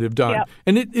might have done.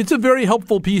 And it's a very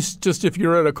helpful piece just if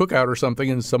you're at a cookout or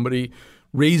something and somebody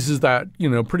raises that,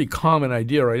 pretty common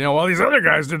idea right now. Well, these other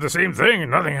guys did the same thing and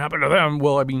nothing happened to them.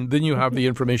 Well, I mean, then you have the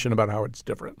information about how it's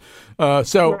different. I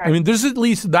mean, there's at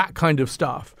least that kind of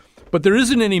stuff. But there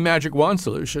isn't any magic wand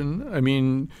solution. I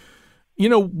mean,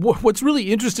 what's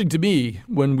really interesting to me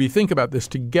when we think about this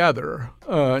together,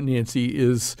 Nancy,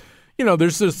 is,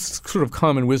 there's this sort of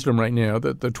common wisdom right now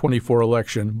that the 24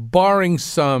 election, barring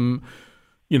some,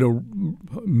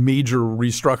 major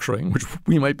restructuring, which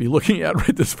we might be looking at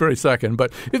right this very second,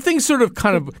 but if things sort of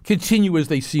kind of continue as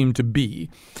they seem to be,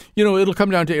 it'll come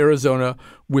down to Arizona,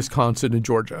 Wisconsin, and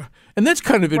Georgia. And that's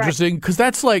kind of interesting because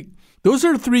that's like, those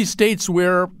are three states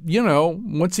where,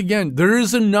 once again, there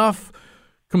is enough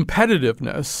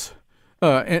competitiveness,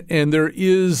 and there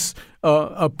is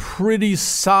a pretty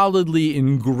solidly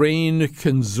ingrained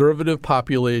conservative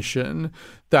population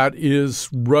that is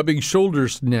rubbing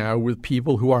shoulders now with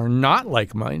people who are not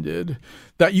like-minded,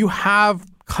 that you have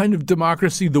kind of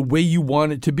democracy the way you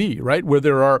want it to be, right? Where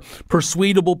there are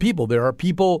persuadable people. There are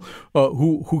people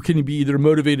who can be either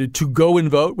motivated to go and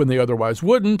vote when they otherwise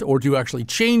wouldn't, or to actually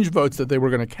change votes that they were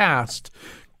going to cast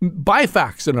by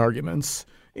facts and arguments.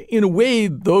 In a way,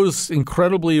 those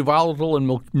incredibly volatile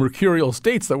and mercurial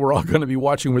states that we're all going to be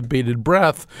watching with bated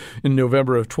breath in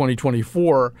November of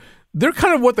 2024, they're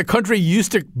kind of what the country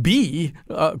used to be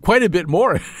quite a bit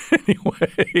more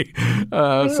anyway.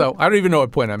 So I don't even know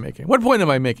what point I'm making. What point am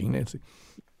I making, Nancy?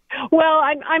 Well,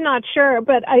 I'm not sure,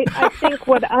 but I think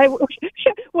what I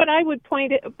would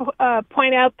point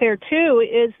out there too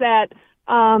is that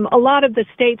a lot of the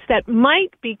states that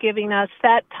might be giving us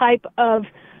that type of,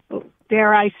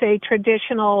 dare I say,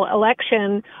 traditional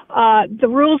election, the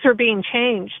rules are being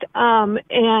changed,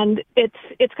 and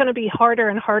it's going to be harder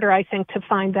and harder, I think, to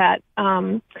find that.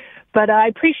 But I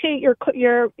appreciate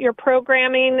your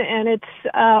programming, and it's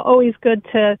always good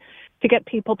to get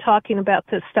people talking about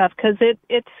this stuff, because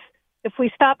it's if we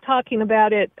stop talking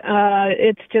about it,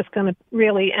 it's just going to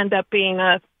really end up being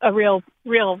a real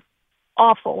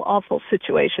awful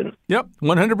situation. Yep,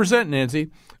 100%, Nancy.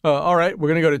 All right, we're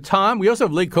going to go to Tom. We also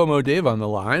have Lake Como Dave on the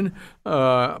line,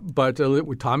 but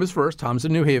Tom is first. Tom's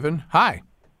in New Haven. Hi.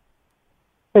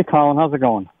 Hey, Colin. How's it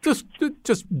going?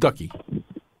 Just ducky.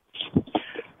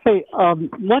 Hey,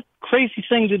 what crazy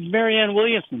thing did Marianne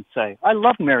Williamson say? I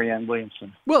love Marianne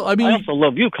Williamson. Well, I mean, I also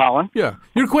love you, Colin. Yeah,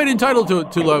 you're quite entitled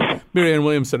to love Marianne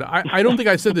Williamson. I don't think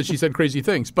I said that she said crazy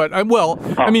things, but I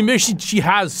mean, maybe she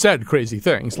has said crazy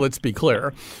things. Let's be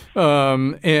clear.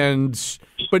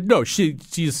 But no,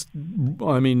 she's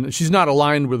not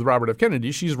aligned with Robert F.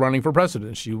 Kennedy. She's running for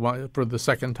president. She won for the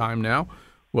second time now.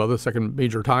 Well, the second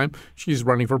major time, she's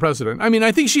running for president. I mean,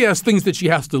 I think she has things that she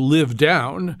has to live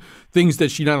down, things that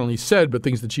she not only said, but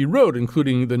things that she wrote,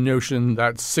 including the notion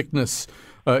that sickness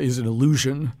is an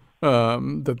illusion,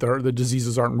 that the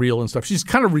diseases aren't real and stuff. She's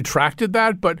kind of retracted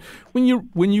that. But when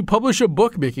you publish a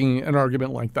book making an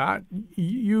argument like that, if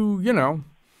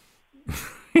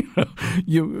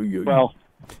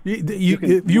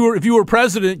you were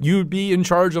president, you'd be in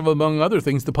charge of, among other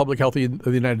things, the public health of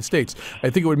the United States. I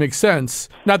think it would make sense,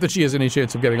 not that she has any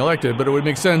chance of getting elected, but it would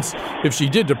make sense if she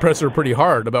did to press her pretty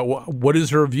hard about what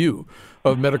is her view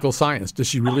of medical science. Does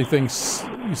she really think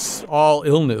all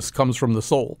illness comes from the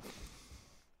soul?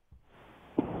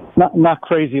 Not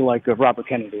crazy like Robert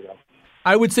Kennedy, though.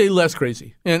 I would say less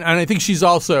crazy. And I think she's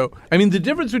also, I mean, the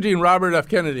difference between Robert F.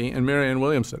 Kennedy and Marianne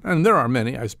Williamson, and there are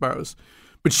many, I suppose,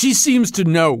 but she seems to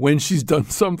know when she's done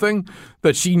something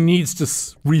that she needs to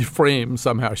reframe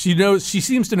somehow. She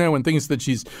seems to know when things that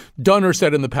she's done or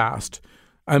said in the past.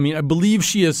 I mean, I believe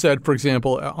she has said, for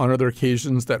example, on other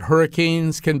occasions that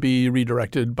hurricanes can be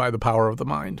redirected by the power of the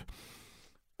mind.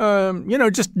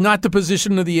 Just not the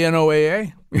position of the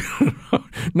NOAA.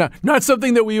 Not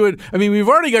something that we would – I mean, we've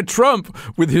already got Trump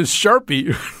with his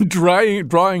Sharpie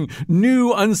drawing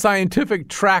new unscientific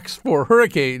tracks for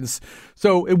hurricanes.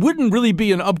 So it wouldn't really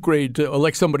be an upgrade to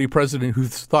elect somebody president who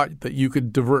thought that you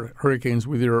could divert hurricanes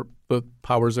with the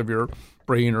powers of your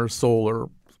brain or soul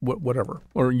or whatever,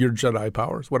 or your Jedi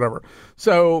powers, whatever.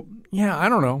 So, yeah, I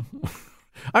don't know.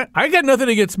 I got nothing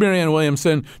against Marianne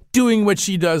Williamson doing what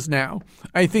she does now.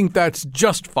 I think that's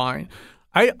just fine.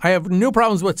 I have no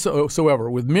problems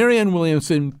whatsoever with Marianne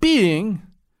Williamson being,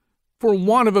 for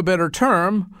want of a better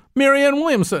term, Marianne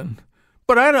Williamson.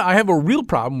 But I have a real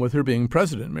problem with her being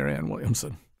President Marianne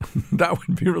Williamson. That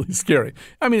would be really scary.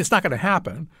 I mean, it's not going to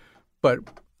happen, but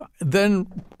then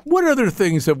what other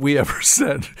things have we ever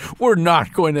said were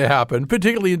not going to happen,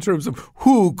 particularly in terms of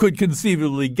who could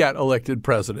conceivably get elected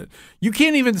president? You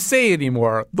can't even say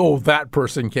anymore, oh, that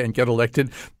person can't get elected.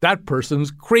 That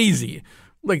person's crazy.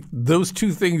 Like those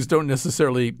two things don't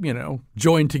necessarily,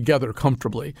 join together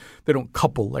comfortably. They don't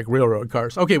couple like railroad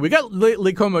cars. Okay, we got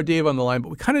Lake Como Dave on the line, but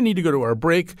we kind of need to go to our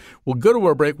break. We'll go to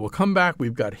our break. We'll come back.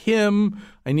 We've got him.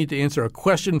 I need to answer a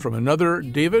question from another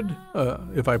David,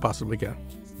 if I possibly can.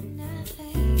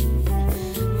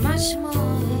 Much more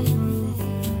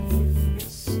than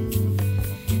this.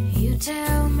 You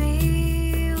tell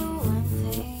me one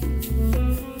thing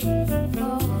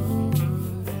more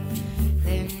than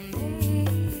this.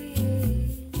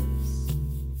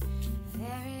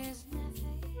 There is nothing.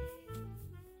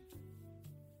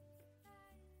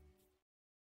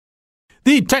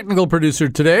 The technical producer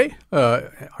today,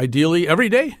 ideally every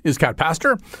day, is Kat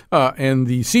Pastor. And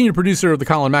the senior producer of the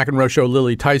Colin McEnroe Show,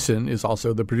 Lily Tyson, is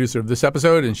also the producer of this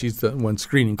episode, and she's the one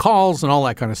screening calls and all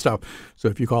that kind of stuff. So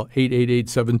if you call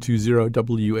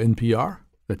 888-720-WNPR,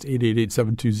 that's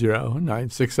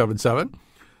 888-720-9677,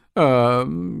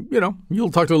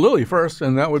 you'll talk to Lily first,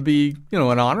 and that would be,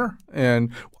 an honor.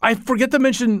 And I forget to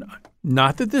mention,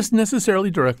 not that this necessarily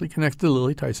directly connects to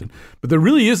Lily Tyson, but there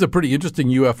really is a pretty interesting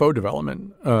UFO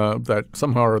development that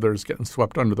somehow or other is getting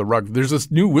swept under the rug. There's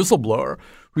this new whistleblower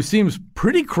who seems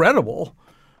pretty credible,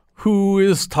 who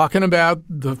is talking about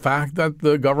the fact that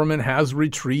the government has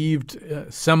retrieved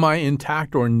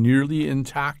semi-intact or nearly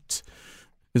intact.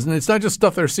 It's not just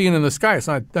stuff they're seeing in the sky. It's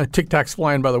not Tic Tacs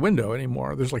flying by the window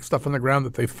anymore. There's like stuff on the ground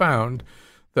that they found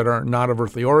that are not of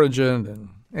earthly origin. And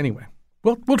anyway.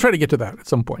 We'll try to get to that at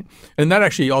some point. And that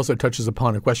actually also touches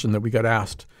upon a question that we got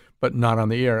asked, but not on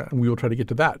the air. And we will try to get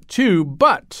to that too.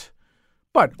 But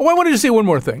I wanted to say one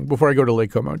more thing before I go to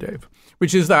Lake Como, Dave,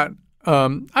 which is that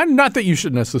I'm not that you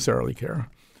should necessarily care,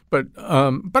 but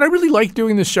I really like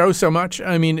doing this show so much.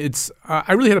 I mean,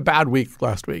 I really had a bad week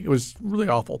last week. It was really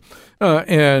awful.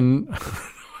 And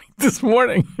this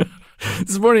morning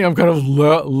I'm kind of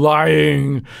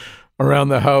lying around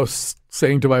the house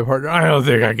saying to my partner, I don't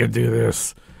think I can do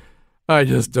this. I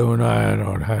just don't.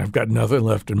 I've got nothing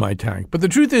left in my tank. But the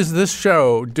truth is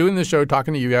doing this show,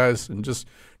 talking to you guys and just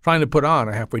trying to put on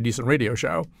a halfway decent radio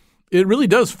show, it really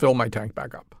does fill my tank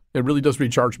back up. It really does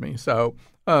recharge me. So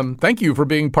thank you for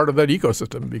being part of that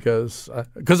ecosystem because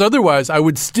otherwise I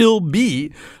would still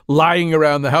be lying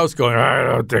around the house going, I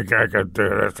don't think I can do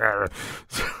this.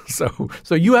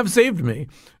 So you have saved me.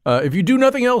 If you do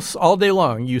nothing else all day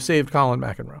long, you saved Colin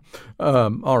McEnroe.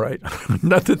 All right.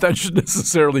 Not that should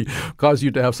necessarily cause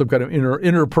you to have some kind of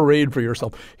inner parade for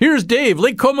yourself. Here's Dave,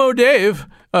 Lake Como Dave,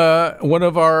 one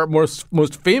of our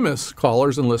most famous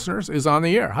callers and listeners, is on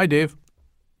the air. Hi, Dave.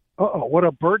 Uh-oh, what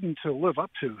a burden to live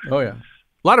up to. Oh, yeah.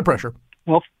 A lot of pressure.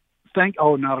 Well,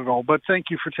 not at all. But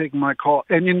thank you for taking my call.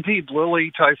 And indeed,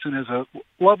 Lily Tyson is a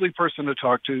lovely person to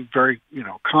talk to, very,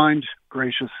 kind,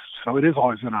 gracious. So it is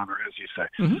always an honor, as you say.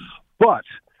 Mm-hmm. But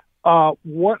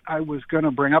what I was going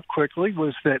to bring up quickly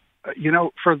was that,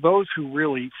 for those who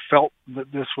really felt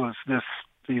that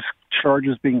these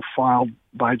charges being filed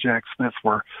by Jack Smith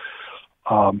were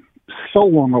so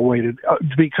long awaited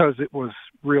because it was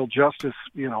real justice,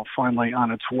 finally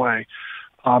on its way.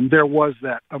 There was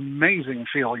that amazing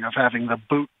feeling of having the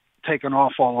boot taken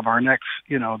off all of our necks,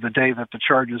 the day that the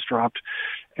charges dropped.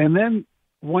 And then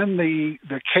when the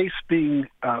case being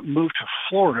moved to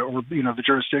Florida, or, the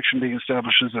jurisdiction being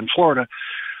established is in Florida,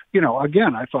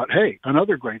 again, I thought, hey,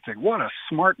 another great thing. What a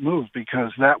smart move,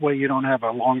 because that way you don't have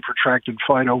a long, protracted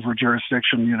fight over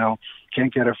jurisdiction,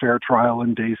 can't get a fair trial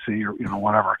in D.C. or,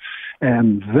 whatever.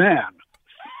 And then,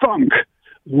 thunk,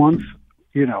 once,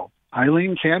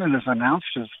 Eileen Cannon is announced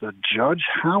as the judge,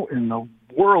 how in the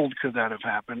world could that have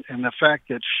happened? And the fact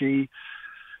that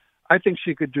I think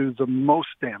she could do the most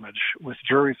damage with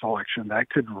jury selection. That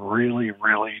could really,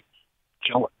 really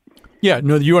kill it. Yeah,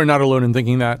 no, you are not alone in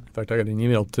thinking that. In fact, I got an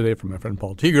email today from my friend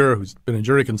Paul Teeger, who's been a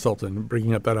jury consultant,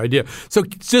 bringing up that idea. So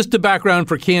just a background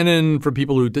for Cannon, for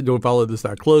people who don't follow this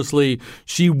that closely,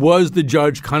 she was the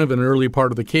judge kind of in an early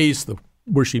part of the case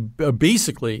where she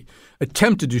basically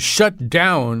attempted to shut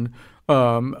down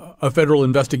a federal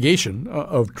investigation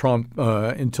of Trump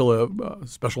until a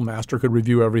special master could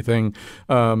review everything.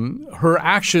 Her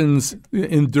actions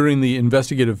during the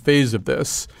investigative phase of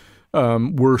this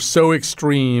were so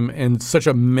extreme and such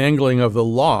a mangling of the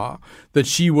law that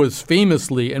she was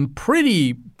famously and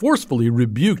pretty forcefully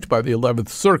rebuked by the 11th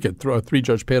Circuit through a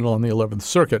three-judge panel on the 11th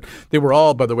Circuit. They were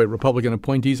all, by the way, Republican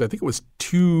appointees. I think it was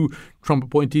 2 Trump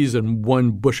appointees and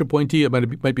 1 Bush appointee. It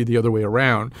might be the other way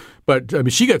around.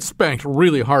 But she got spanked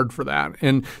really hard for that.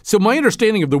 And so my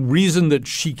understanding of the reason that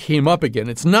she came up again,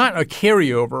 it's not a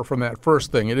carryover from that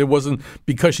first thing. It wasn't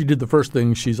because she did the first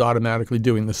thing, she's automatically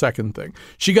doing the second thing.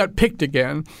 She got picked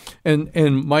again.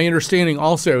 And my understanding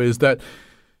also is that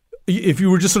if you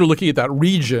were just sort of looking at that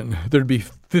region, there'd be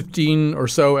 15 or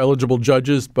so eligible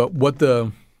judges. But what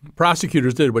the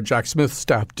prosecutors did, what Jack Smith's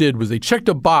staff did, was they checked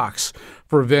a box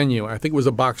for a venue. I think it was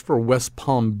a box for West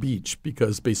Palm Beach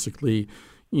because basically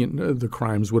the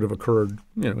crimes would have occurred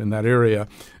in that area.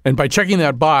 And by checking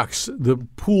that box, the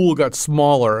pool got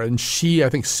smaller. And she, I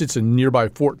think, sits in nearby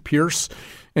Fort Pierce.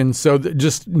 And so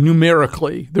just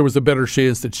numerically, there was a better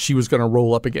chance that she was going to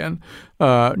roll up again.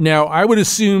 Now, I would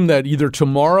assume that either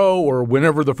tomorrow or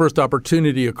whenever the first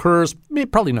opportunity occurs,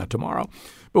 probably not tomorrow,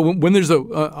 but when there's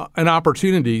an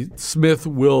opportunity, Smith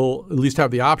will at least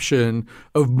have the option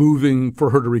of moving for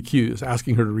her to recuse,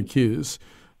 asking her to recuse.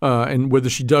 And whether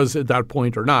she does at that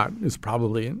point or not is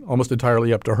probably almost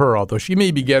entirely up to her, although she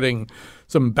may be getting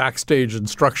some backstage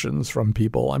instructions from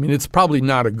people. I mean, it's probably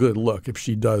not a good look if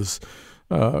she does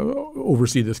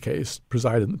oversee this case,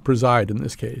 preside in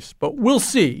this case. But we'll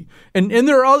see. And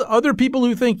there are other people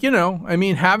who think,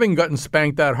 having gotten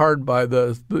spanked that hard by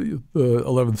the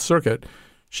 11th Circuit,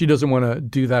 she doesn't want to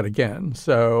do that again.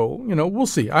 So, we'll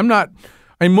see.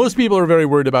 Most people are very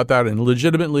worried about that. And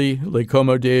legitimately, like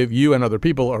Como, Dave, you and other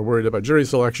people are worried about jury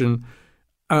selection.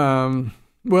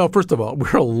 Well, first of all,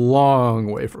 we're a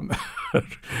long way from that.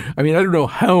 I don't know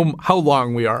how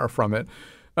long we are from it.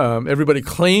 Everybody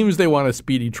claims they want a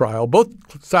speedy trial.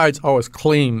 Both sides always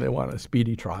claim they want a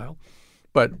speedy trial.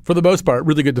 But for the most part,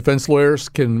 really good defense lawyers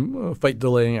can fight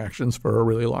delaying actions for a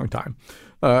really long time.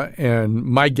 And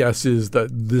my guess is that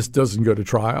this doesn't go to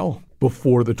trial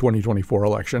before the 2024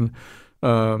 election.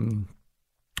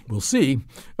 We'll see.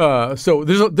 So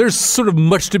there's sort of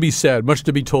much to be said, much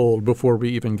to be told before we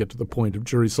even get to the point of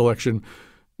jury selection.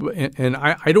 And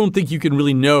I don't think you can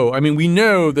really know. We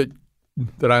know that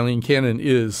Eileen Cannon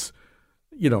is,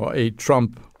 a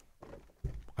Trump,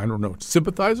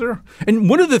 sympathizer. And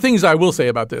one of the things I will say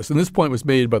about this, and this point was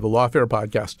made by the Lawfare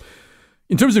podcast,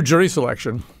 in terms of jury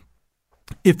selection,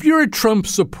 if you're a Trump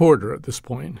supporter at this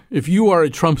point, if you are a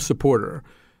Trump supporter,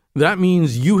 that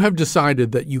means you have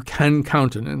decided that you can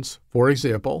countenance, for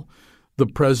example, the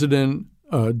president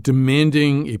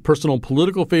demanding a personal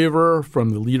political favor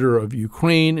from the leader of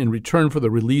Ukraine in return for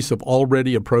the release of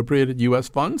already appropriated U.S.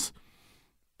 funds.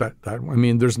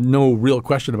 There's no real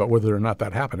question about whether or not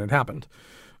that happened. It happened.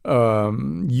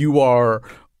 You are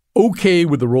okay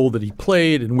with the role that he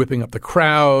played in whipping up the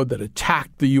crowd that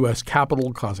attacked the U.S.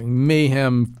 Capitol, causing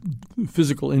mayhem,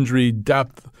 physical injury,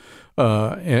 death,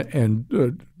 and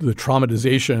the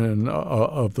traumatization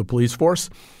of the police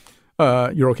force.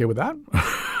 You're okay with that?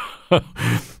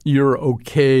 You're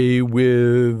okay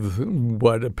with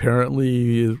what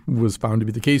apparently was found to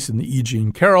be the case in the E.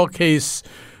 Jean Carroll case.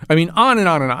 On and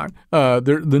on and on.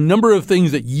 The number of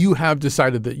things that you have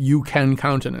decided that you can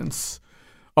countenance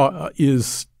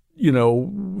is,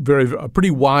 a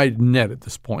pretty wide net at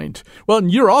this point. Well,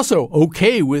 and you're also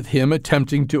okay with him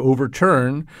attempting to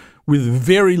overturn with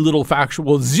very little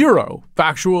zero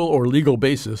factual or legal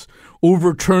basis,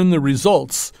 overturn the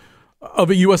results of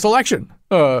a U.S. election.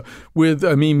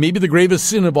 Maybe the gravest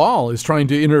sin of all is trying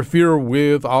to interfere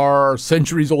with our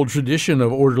centuries-old tradition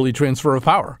of orderly transfer of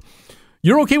power.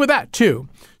 You're okay with that, too.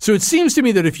 So it seems to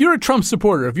me that if you're a Trump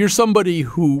supporter, if you're somebody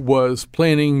who was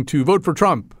planning to vote for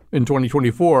Trump in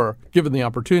 2024, given the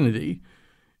opportunity,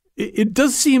 it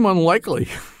does seem unlikely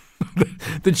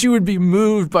that you would be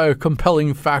moved by a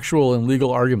compelling factual and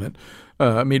legal argument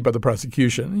made by the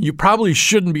prosecution. You probably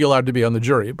shouldn't be allowed to be on the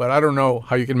jury, but I don't know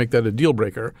how you can make that a deal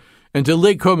breaker. And to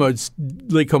Lake Como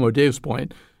Dave's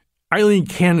point, Eileen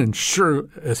Cannon sure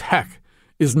as heck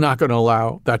is not going to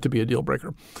allow that to be a deal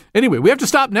breaker. Anyway, we have to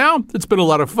stop now. It's been a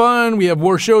lot of fun. We have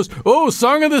more shows. Oh,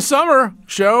 Song of the Summer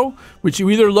show, which you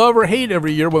either love or hate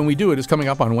every year when we do it, is coming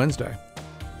up on Wednesday.